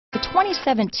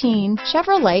2017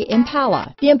 Chevrolet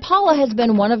Impala. The Impala has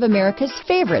been one of America's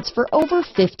favorites for over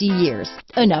 50 years.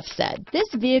 Enough said. This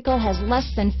vehicle has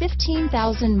less than 15,000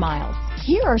 miles.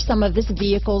 Here are some of this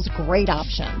vehicle's great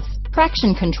options: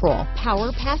 traction control,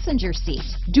 power passenger seat,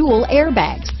 dual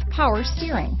airbags, power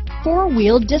steering,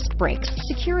 four-wheel disc brakes,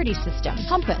 security system,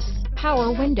 compass,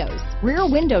 power windows, rear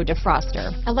window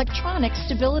defroster, electronic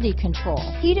stability control,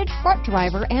 heated front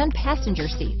driver and passenger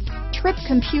seats, trip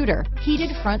computer,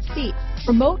 heated front seats,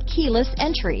 remote keyless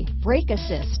entry, brake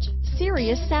assist,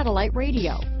 Sirius satellite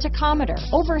radio, tachometer,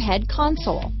 overhead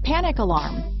console, panic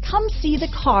alarm. Come see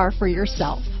the car for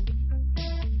yourself.